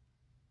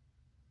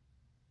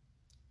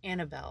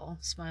 Annabelle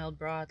smiled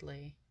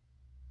broadly.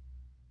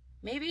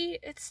 Maybe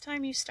it's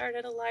time you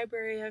started a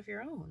library of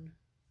your own.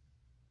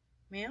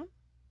 Ma'am?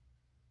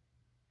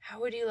 How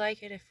would you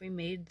like it if we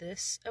made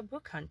this a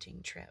book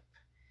hunting trip?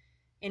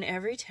 In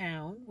every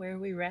town where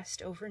we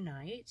rest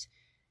overnight,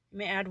 you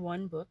may add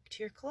 1 book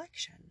to your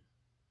collection.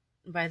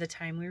 By the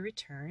time we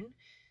return,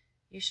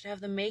 you should have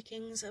the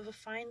makings of a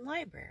fine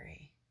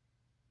library.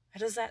 How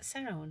does that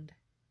sound?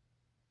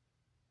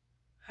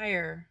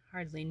 Hire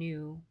hardly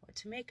knew what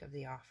to make of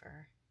the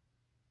offer.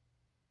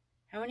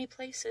 How many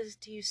places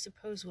do you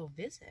suppose we'll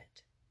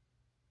visit?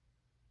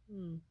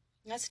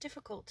 That's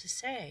difficult to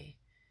say.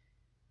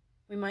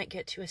 We might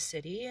get to a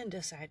city and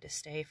decide to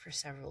stay for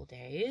several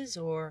days,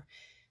 or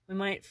we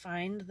might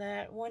find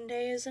that 1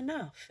 day is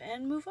enough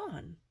and move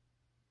on.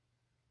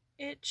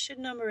 It should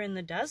number in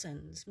the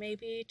dozens,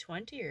 maybe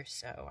 20 or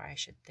so, I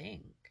should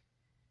think.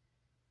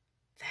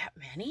 That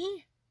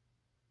many?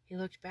 He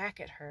looked back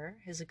at her,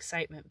 his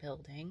excitement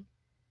building.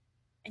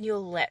 And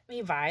you'll let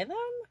me buy them?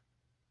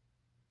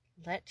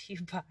 Let you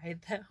buy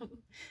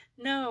them?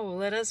 No,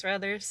 let us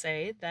rather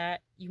say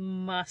that you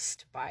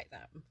must buy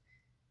them.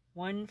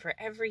 1 for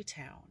every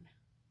town.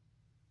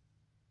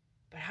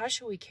 But how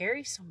shall we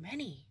carry so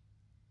many?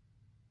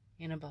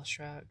 Annabelle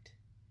shrugged.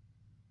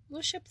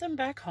 We'll ship them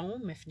back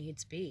home if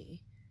needs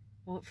be.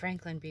 Won't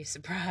Franklin be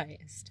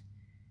surprised?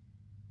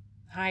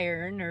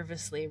 Hire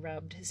nervously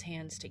rubbed his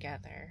hands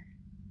together.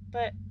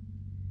 But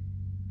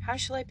how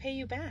shall I pay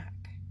you back?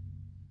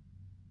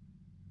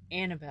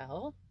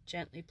 Annabelle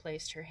gently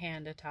placed her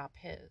hand atop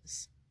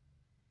his.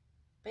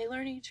 By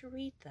learning to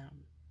read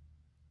them.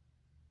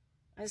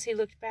 As he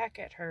looked back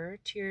at her,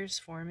 tears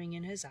forming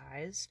in his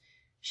eyes,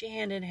 she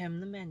handed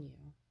him the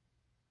menu.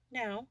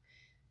 Now,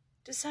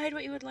 decide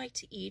what you would like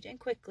to eat, and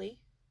quickly.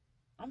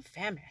 I'm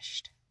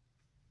famished.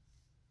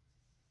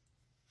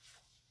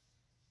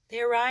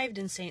 They arrived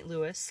in St.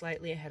 Louis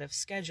slightly ahead of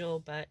schedule,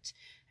 but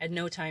had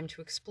no time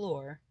to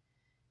explore.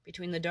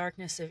 Between the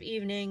darkness of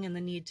evening and the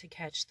need to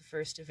catch the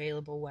first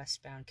available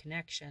westbound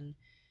connection,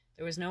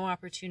 there was no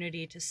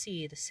opportunity to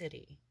see the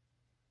city.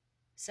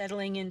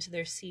 Settling into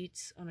their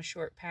seats on a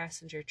short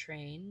passenger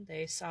train,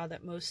 they saw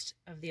that most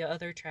of the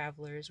other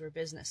travelers were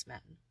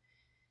businessmen.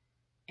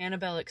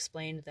 Annabelle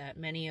explained that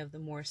many of the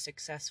more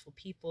successful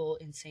people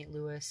in St.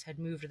 Louis had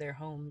moved their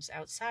homes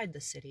outside the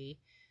city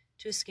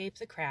to escape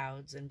the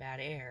crowds and bad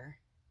air.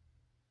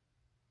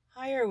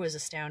 Hire was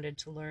astounded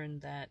to learn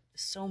that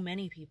so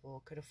many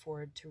people could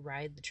afford to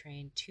ride the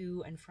train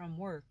to and from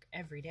work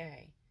every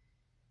day.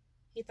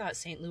 He thought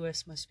St.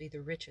 Louis must be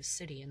the richest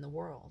city in the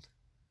world.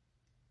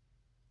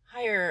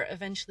 Hire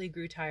eventually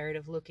grew tired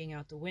of looking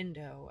out the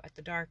window at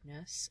the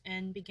darkness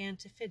and began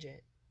to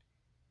fidget.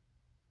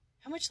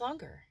 How much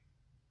longer?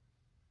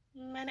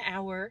 An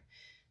hour.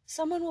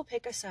 Someone will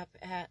pick us up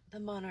at the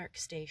Monarch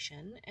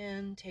station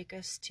and take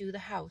us to the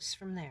house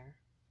from there.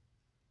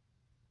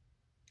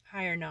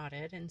 Hire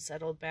nodded and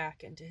settled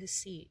back into his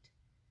seat.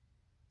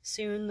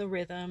 Soon the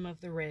rhythm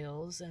of the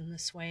rails and the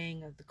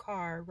swaying of the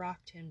car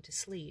rocked him to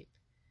sleep.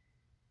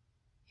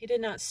 He did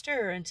not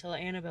stir until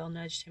Annabelle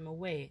nudged him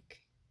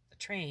awake. The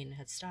train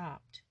had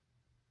stopped.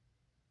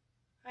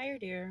 Hire,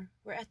 dear,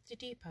 we're at the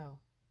depot.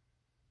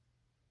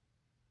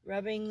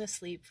 Rubbing the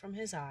sleep from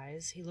his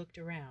eyes, he looked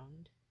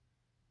around.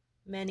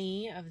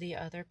 Many of the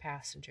other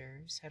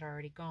passengers had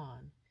already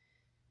gone,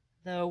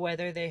 though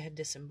whether they had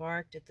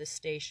disembarked at this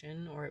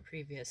station or at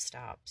previous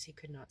stops he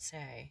could not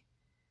say.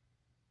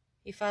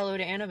 He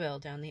followed Annabelle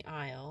down the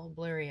aisle,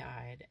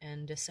 blurry-eyed,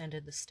 and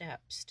descended the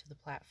steps to the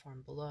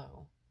platform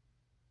below.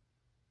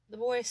 The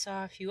boy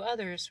saw a few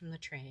others from the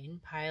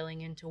train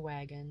piling into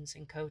wagons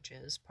and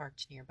coaches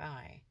parked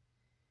nearby.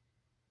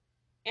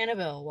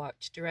 Annabelle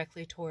walked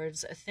directly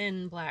towards a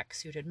thin,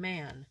 black-suited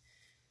man.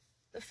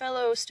 The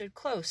fellow stood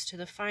close to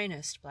the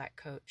finest black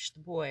coach the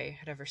boy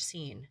had ever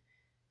seen,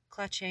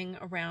 clutching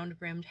a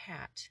round-brimmed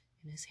hat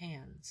in his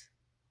hands.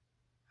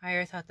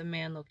 Hire thought the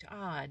man looked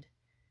odd,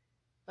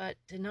 but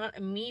did not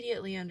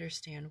immediately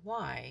understand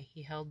why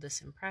he held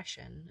this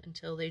impression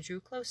until they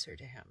drew closer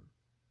to him.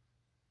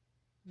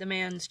 The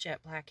man's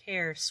jet-black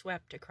hair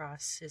swept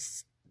across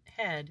his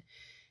head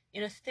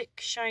in a thick,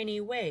 shiny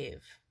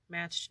wave,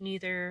 matched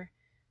neither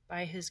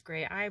by his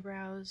gray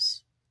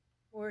eyebrows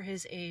or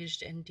his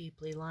aged and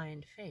deeply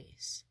lined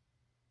face.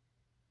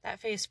 That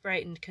face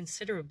brightened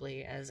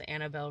considerably as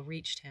Annabelle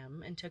reached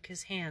him and took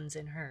his hands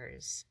in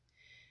hers.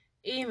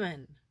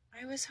 Eamon,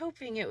 I was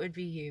hoping it would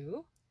be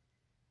you.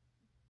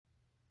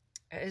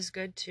 It is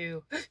good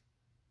to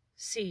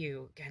see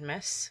you again,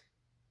 miss.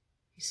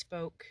 He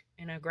spoke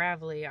in a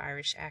gravelly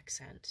Irish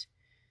accent,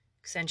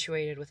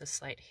 accentuated with a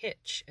slight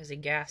hitch as he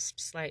gasped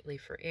slightly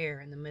for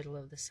air in the middle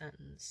of the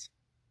sentence.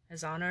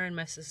 His Honor and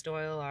Mrs.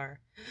 Doyle are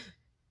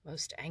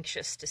most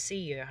anxious to see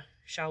you.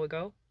 Shall we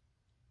go?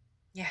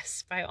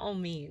 Yes, by all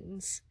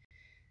means.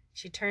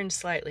 She turned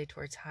slightly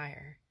towards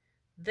Hire.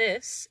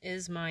 This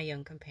is my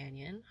young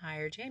companion,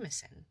 Hire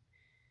Jameson.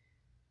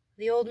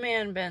 The old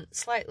man bent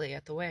slightly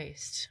at the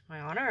waist. "My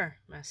honor,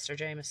 Master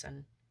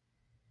Jameson."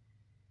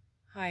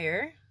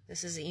 "Higher,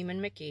 this is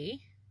Eamon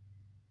McGee."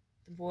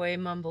 The boy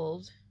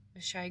mumbled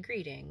a shy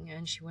greeting,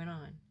 and she went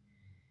on.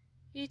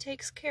 "He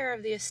takes care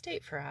of the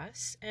estate for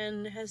us,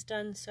 and has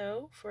done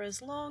so for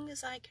as long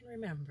as I can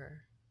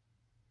remember."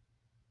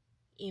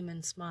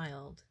 Eamon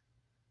smiled.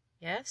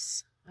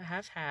 "Yes, I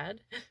have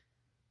had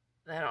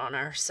that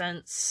honor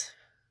since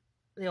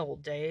the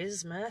old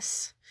days,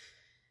 miss."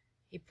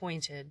 He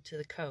pointed to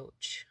the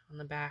coach, on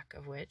the back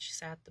of which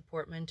sat the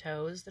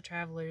portmanteaus the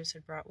travelers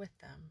had brought with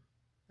them.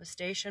 "The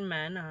station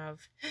men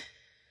have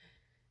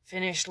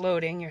finished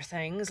loading your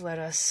things. Let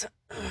us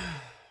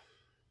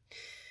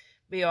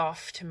be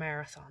off to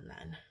Marathon,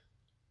 then."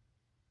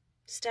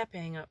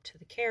 Stepping up to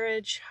the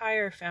carriage,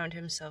 Hire found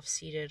himself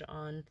seated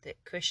on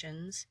thick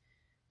cushions,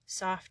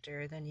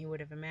 softer than he would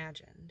have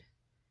imagined.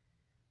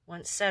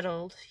 Once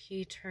settled,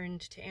 he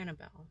turned to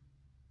Annabel.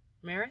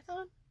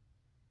 "Marathon?"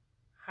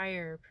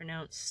 Hire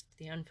pronounced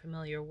the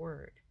unfamiliar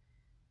word.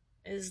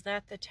 "Is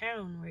that the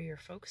town where your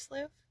folks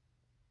live?"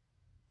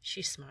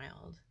 She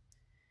smiled.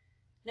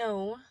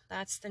 "No,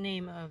 that's the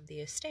name of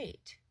the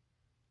estate.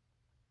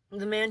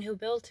 The man who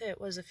built it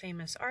was a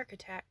famous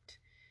architect.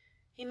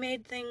 He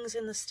made things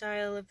in the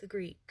style of the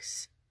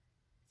Greeks: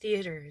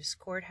 theaters,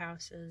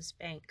 courthouses,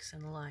 banks,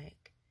 and the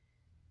like.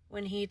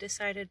 When he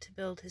decided to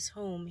build his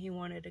home, he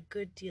wanted a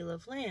good deal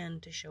of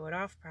land to show it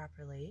off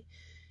properly,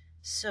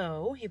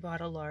 so he bought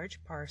a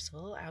large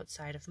parcel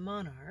outside of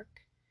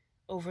Monarch,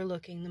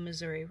 overlooking the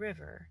Missouri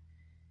River.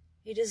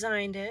 He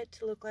designed it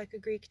to look like a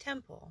Greek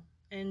temple,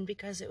 and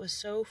because it was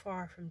so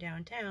far from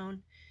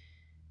downtown,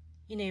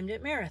 he named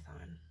it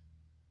Marathon."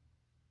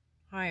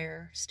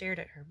 Hire stared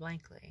at her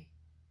blankly.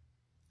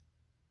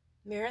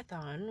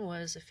 Marathon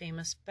was a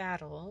famous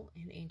battle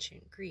in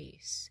ancient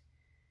Greece.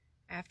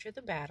 After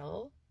the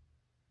battle,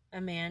 a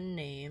man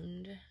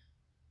named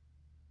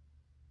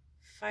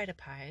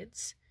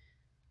Phytopides,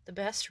 the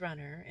best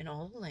runner in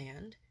all the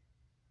land,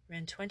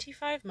 ran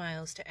 25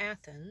 miles to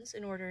Athens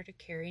in order to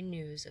carry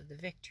news of the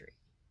victory.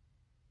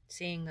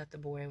 Seeing that the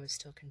boy was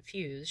still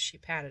confused, she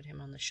patted him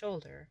on the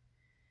shoulder.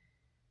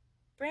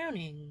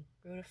 "Browning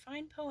wrote a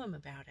fine poem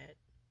about it.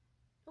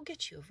 We'll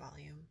get you a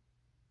volume."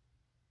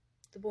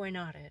 The boy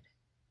nodded.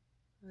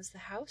 Was the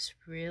house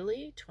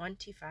really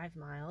 25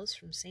 miles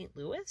from St.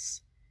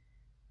 Louis?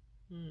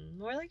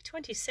 More like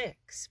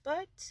 26,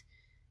 but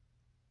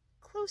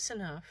close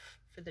enough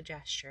for the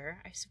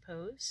gesture, I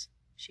suppose.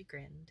 She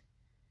grinned.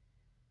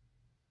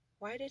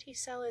 "Why did he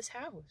sell his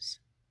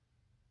house?"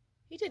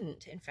 "He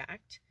didn't, in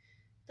fact.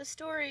 The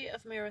story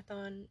of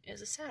Marathon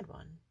is a sad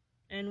one,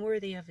 and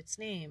worthy of its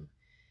name.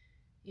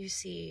 You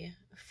see,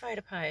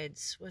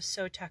 Phytopides was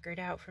so tuckered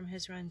out from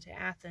his run to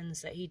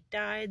Athens that he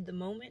died the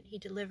moment he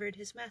delivered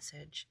his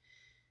message.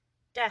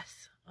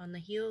 Death on the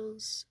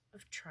heels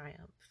of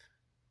triumph.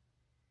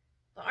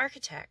 The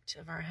architect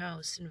of our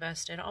house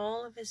invested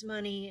all of his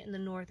money in the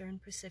Northern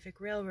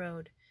Pacific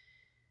Railroad,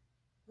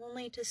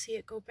 only to see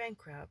it go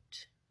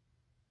bankrupt.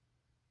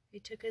 He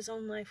took his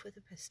own life with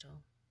a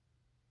pistol."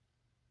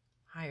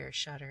 Hire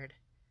shuddered.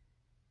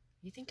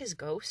 "You think his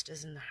ghost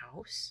is in the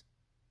house?"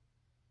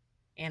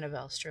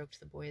 Annabel stroked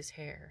the boy's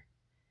hair.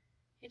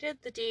 "He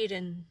did the deed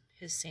in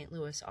his St.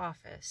 Louis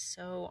office,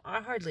 so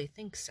I hardly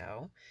think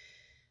so.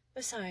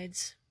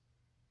 Besides,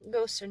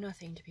 ghosts are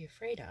nothing to be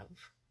afraid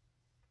of."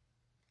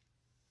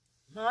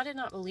 Ma did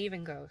not believe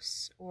in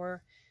ghosts,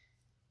 or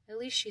at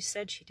least she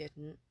said she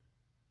didn't.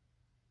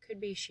 Could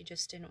be she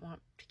just didn't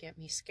want to get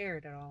me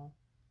scared at all.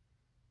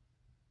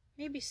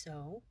 Maybe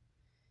so.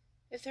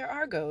 If there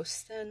are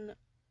ghosts, then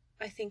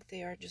I think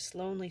they are just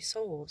lonely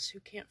souls who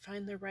can't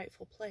find their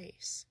rightful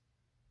place.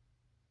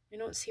 I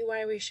don't see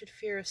why we should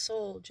fear a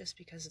soul just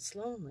because it's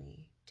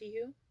lonely, do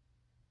you?"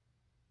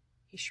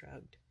 He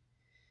shrugged.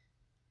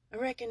 "I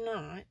reckon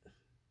not.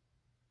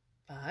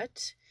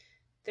 But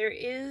there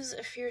is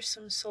a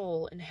fearsome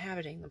soul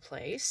inhabiting the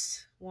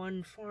place,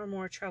 one far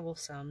more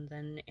troublesome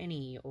than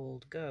any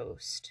old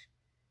ghost."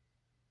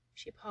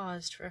 She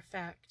paused for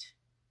effect.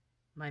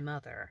 "My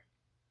mother."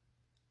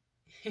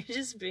 "You're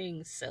just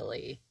being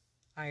silly,"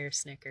 Hire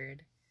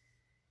snickered.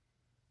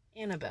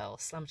 Annabel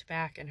slumped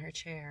back in her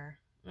chair.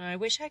 "I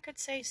wish I could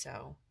say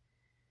so.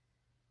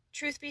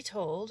 Truth be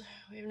told,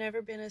 we've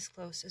never been as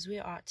close as we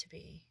ought to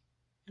be,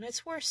 and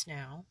it's worse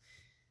now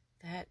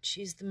that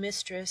she's the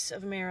mistress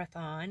of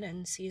Marathon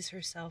and sees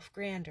herself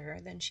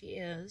grander than she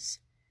is.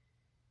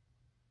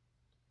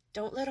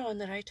 Don't let on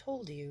that I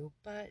told you,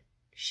 but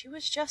she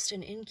was just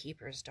an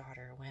innkeeper's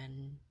daughter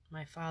when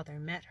my father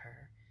met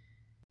her.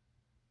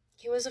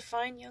 He was a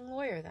fine young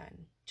lawyer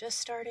then, just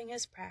starting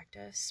his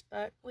practice,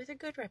 but with a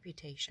good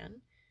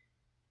reputation.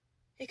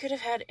 He could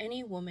have had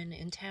any woman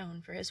in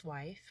town for his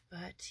wife,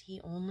 but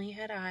he only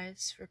had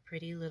eyes for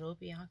pretty little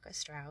Bianca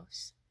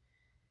Strauss.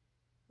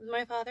 With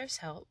my father's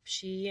help,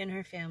 she and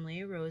her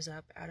family rose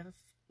up out of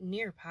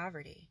near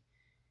poverty,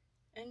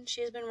 and she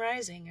has been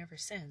rising ever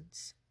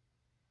since."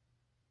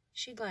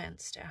 She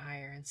glanced at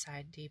Hire and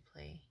sighed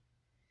deeply.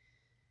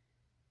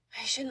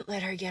 "I shouldn't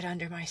let her get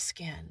under my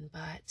skin,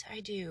 but I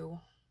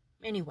do.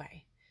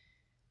 Anyway,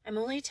 I'm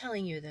only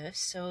telling you this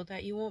so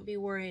that you won't be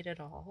worried at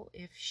all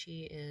if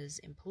she is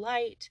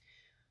impolite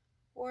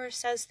or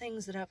says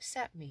things that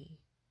upset me.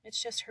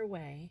 It's just her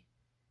way.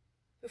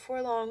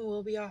 Before long,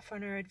 we'll be off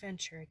on our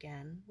adventure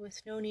again,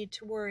 with no need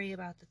to worry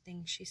about the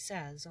things she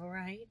says, all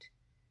right?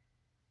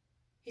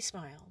 He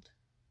smiled.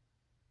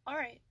 All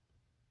right.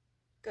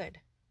 Good.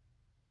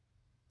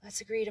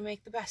 Let's agree to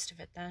make the best of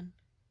it, then.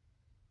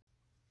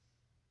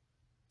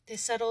 They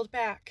settled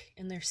back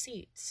in their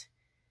seats.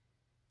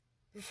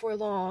 Before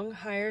long,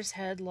 Hire's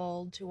head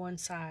lolled to one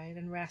side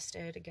and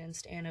rested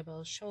against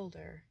Annabelle's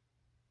shoulder.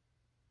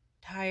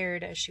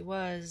 Tired as she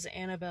was,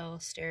 Annabelle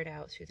stared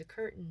out through the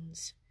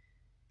curtains,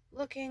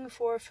 looking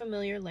for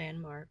familiar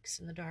landmarks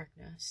in the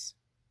darkness.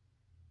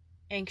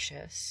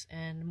 Anxious,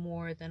 and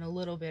more than a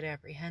little bit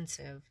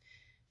apprehensive,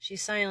 she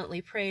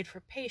silently prayed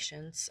for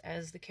patience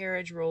as the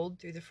carriage rolled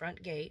through the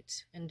front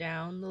gate and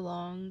down the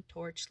long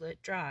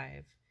torch-lit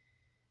drive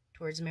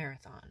towards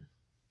Marathon.